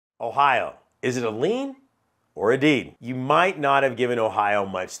Ohio, is it a lien or a deed? You might not have given Ohio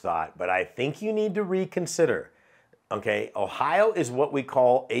much thought, but I think you need to reconsider. Okay, Ohio is what we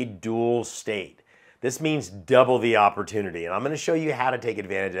call a dual state. This means double the opportunity, and I'm going to show you how to take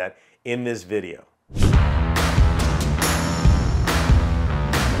advantage of that in this video.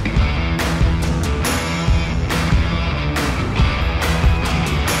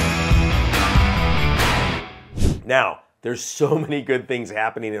 Now, there's so many good things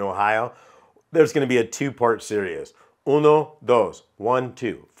happening in Ohio. There's going to be a two-part series. Uno, dos, one,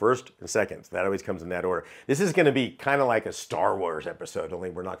 two. First and second. So that always comes in that order. This is going to be kind of like a Star Wars episode,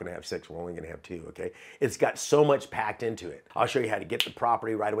 only we're not going to have 6, we're only going to have 2, okay? It's got so much packed into it. I'll show you how to get the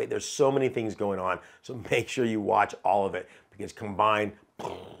property right away. There's so many things going on, so make sure you watch all of it, because combined, it's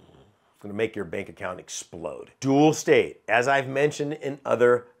going to make your bank account explode. Dual state, as I've mentioned in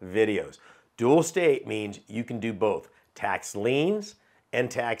other videos. Dual state means you can do both tax liens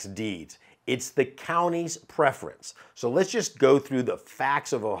and tax deeds. It's the county's preference. So let's just go through the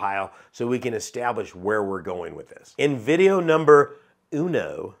facts of Ohio so we can establish where we're going with this. In video number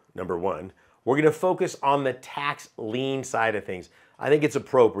 1, we're going to focus on the tax lien side of things. I think it's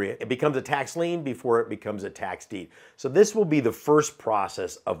appropriate. It becomes a tax lien before it becomes a tax deed. So this will be the first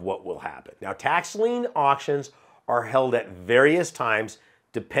process of what will happen. Now, tax lien auctions are held at various times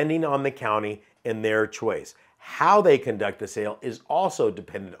depending on the county and their choice. How they conduct the sale is also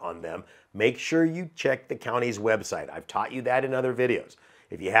dependent on them. Make sure you check the county's website. I've taught you that in other videos.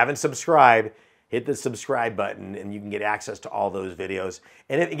 If you haven't subscribed, hit the subscribe button and you can get access to all those videos.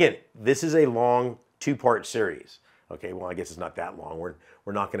 And again, this is a long 2-part series. Okay, well, I guess it's not that long. We're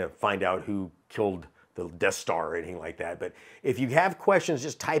not going to find out who killed the Death Star or anything like that. But if you have questions,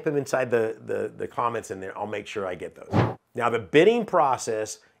 just type them inside the comments in there. I'll make sure I get those. Now, the bidding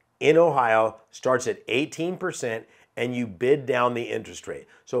process in Ohio starts at 18% and you bid down the interest rate.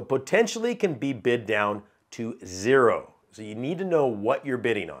 So it potentially can be bid down to 0. So you need to know what you're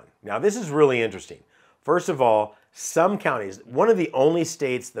bidding on. Now, this is really interesting. First of all, some counties, one of the only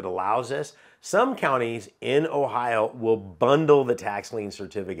states that allows this, some counties in Ohio will bundle the tax lien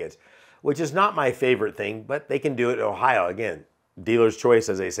certificates, which is not my favorite thing, but they can do it in Ohio. Again, dealer's choice,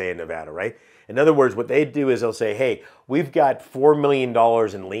 as they say in Nevada, right? In other words, what they do is they'll say, hey, we've got $4 million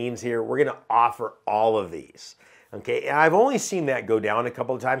in liens here. We're going to offer all of these. Okay, and I've only seen that go down a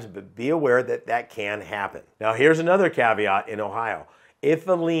couple of times, but be aware that that can happen. Now, here's another caveat in Ohio. If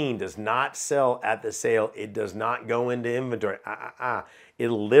a lien does not sell at the sale, it does not go into inventory.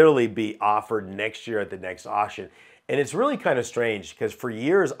 It'll literally be offered next year at the next auction. And it's really kind of strange because for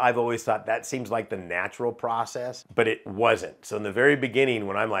years I've always thought that seems like the natural process, but it wasn't. So in the very beginning,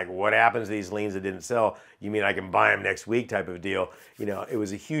 when I'm like, what happens to these liens that didn't sell? You mean I can buy them next week type of deal? You know, it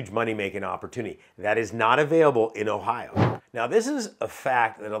was a huge money-making opportunity. That is not available in Ohio. Now, this is a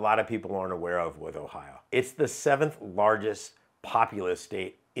fact that a lot of people aren't aware of with Ohio. It's the 7th largest populous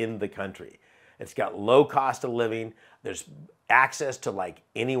state in the country. It's got low cost of living. There's access to like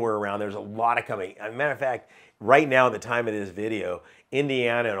anywhere around. There's a lot of coming. As a matter of fact, right now at the time of this video,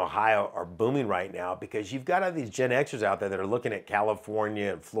 Indiana and Ohio are booming right now because you've got all these Gen Xers out there that are looking at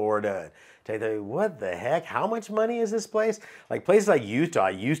California and Florida and say, what the heck? How much money is this place? Like places like Utah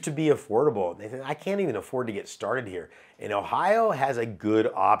used to be affordable. They think, I can't even afford to get started here. And Ohio has a good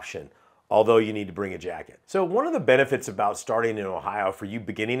option, although you need to bring a jacket. So one of the benefits about starting in Ohio for you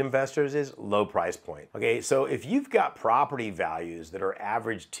beginning investors is low price point. Okay, so if you've got property values that are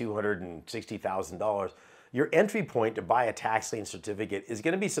average $260,000, your entry point to buy a tax lien certificate is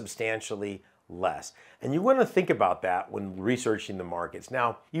going to be substantially less. And you want to think about that when researching the markets.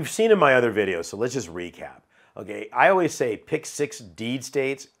 Now, you've seen in my other videos, so let's just recap. Okay, I always say pick 6 deed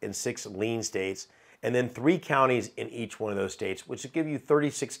states and 6 lien states, and then 3 counties in each one of those states, which will give you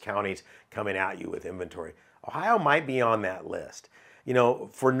 36 counties coming at you with inventory. Ohio might be on that list, you know,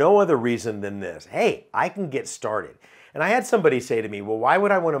 for no other reason than this. Hey, I can get started. And I had somebody say to me, well, why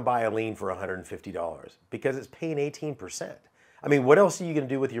would I want to buy a lien for $150? Because it's paying 18%. I mean, what else are you going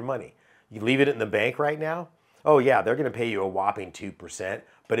to do with your money? You leave it in the bank right now? Oh yeah, they're going to pay you a whopping 2%,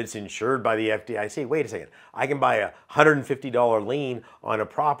 but it's insured by the FDIC. Wait a second, I can buy a $150 lien on a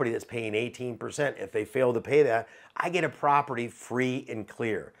property that's paying 18%. If they fail to pay that, I get a property free and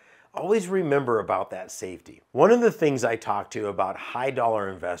clear. Always remember about that safety. One of the things I talk to about high dollar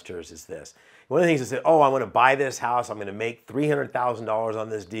investors is this. One of the things they say, oh, I want to buy this house. I'm going to make $300,000 on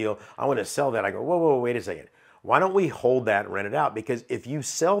this deal. I want to sell that. I go, whoa, wait a second. Why don't we hold that and rent it out? Because if you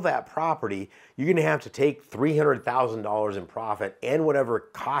sell that property, you're going to have to take $300,000 in profit and whatever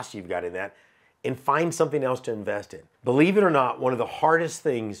cost you've got in that and find something else to invest in. Believe it or not, one of the hardest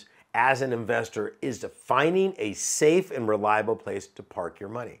things as an investor is to finding a safe and reliable place to park your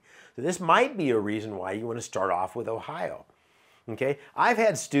money. So this might be a reason why you want to start off with Ohio. Okay, I've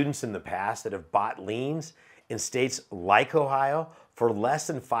had students in the past that have bought liens in states like Ohio for less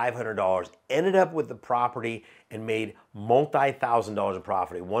than $500, ended up with the property and made multi-$1,000s of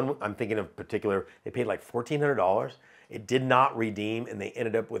profit. One I'm thinking of particular, they paid like $1,400. It did not redeem, and they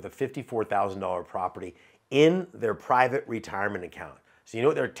ended up with a $54,000 property in their private retirement account. So you know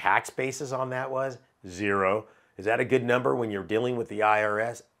what their tax basis on that was? 0. Is that a good number when you're dealing with the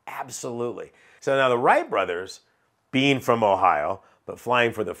IRS? Absolutely. So now the Wright brothers, being from Ohio, but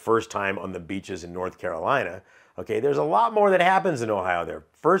flying for the first time on the beaches in North Carolina, okay, there's a lot more that happens in Ohio there.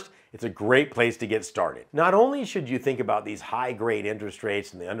 First, it's a great place to get started. Not only should you think about these high-grade interest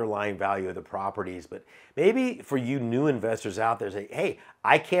rates and the underlying value of the properties, but maybe for you new investors out there, say, hey,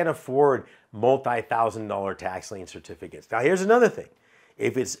 I can't afford multi-$1,000 tax lien certificates. Now, here's another thing.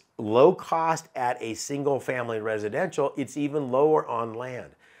 If it's low cost at a single-family residential, it's even lower on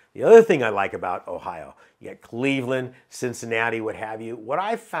land. The other thing I like about Ohio, you got Cleveland, Cincinnati, what have you. What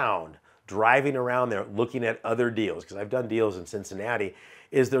I found driving around there looking at other deals, because I've done deals in Cincinnati,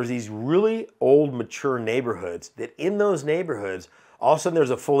 is there's these really old, mature neighborhoods that in those neighborhoods, all of a sudden there's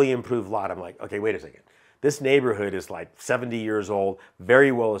a fully improved lot. I'm like, okay, wait a second. This neighborhood is like 70 years old,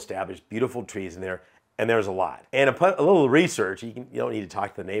 very well established, beautiful trees in there, and there's a lot. And a little research, you don't need to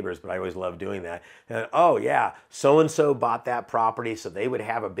talk to the neighbors, but I always love doing that. And, oh yeah, so-and-so bought that property, so they would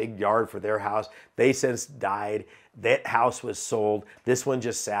have a big yard for their house. They since died. That house was sold. This one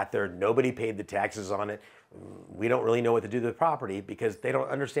just sat there. Nobody paid the taxes on it. We don't really know what to do to the property because they don't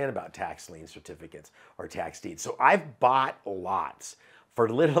understand about tax lien certificates or tax deeds. So I've bought lots for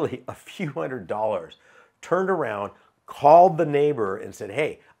literally a few $100s, turned around, called the neighbor and said,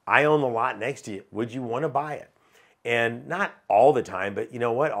 hey, I own the lot next to you. Would you want to buy it? And not all the time, but you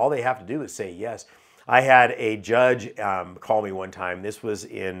know what? All they have to do is say yes. I had a judge call me one time. This was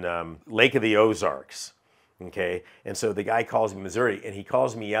in Lake of the Ozarks. Okay, and so the guy calls me Missouri, and he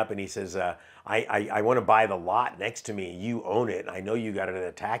calls me up and he says, I want to buy the lot next to me. You own it, and I know you got it at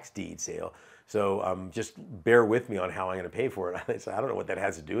a tax deed sale. So just bear with me on how I'm going to pay for it. I said, I don't know what that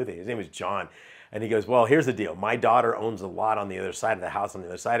has to do with it. His name was John. And he goes, well, here's the deal. My daughter owns a lot on the other side of the house, on the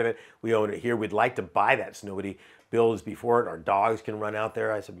other side of it. We own it here. We'd like to buy that so nobody builds before it. Our dogs can run out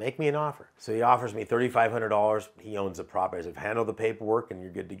there. I said, make me an offer. So he offers me $3,500. He owns the property. I said, handle the paperwork and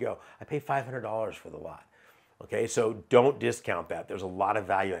you're good to go. I pay $500 for the lot. Okay, so don't discount that. There's a lot of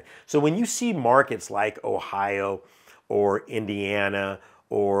value in it. So when you see markets like Ohio or Indiana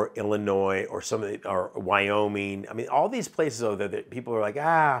or Illinois or or Wyoming, I mean, all these places over there that people are like,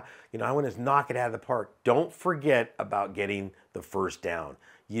 I want to knock it out of the park. Don't forget about getting the first down.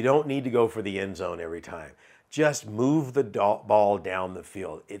 You don't need to go for the end zone every time. Just move the ball down the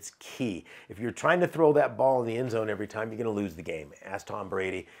field. It's key. If you're trying to throw that ball in the end zone every time, you're going to lose the game. Ask Tom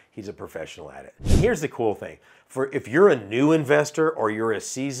Brady. He's a professional at it. Here's the cool thing. If you're a new investor or you're a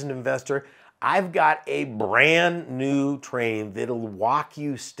seasoned investor, I've got a brand new training that'll walk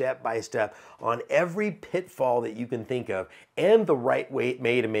you step by step on every pitfall that you can think of and the right way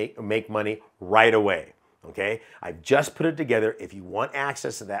to make money right away. Okay? I've just put it together. If you want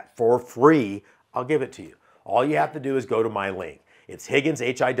access to that for free, I'll give it to you. All you have to do is go to my link. It's Higgins,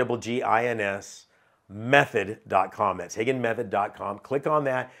 Higgins, method.com. That's higginmethod.com. Click on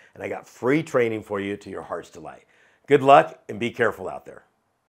that, and I got free training for you to your heart's delight. Good luck, and be careful out there.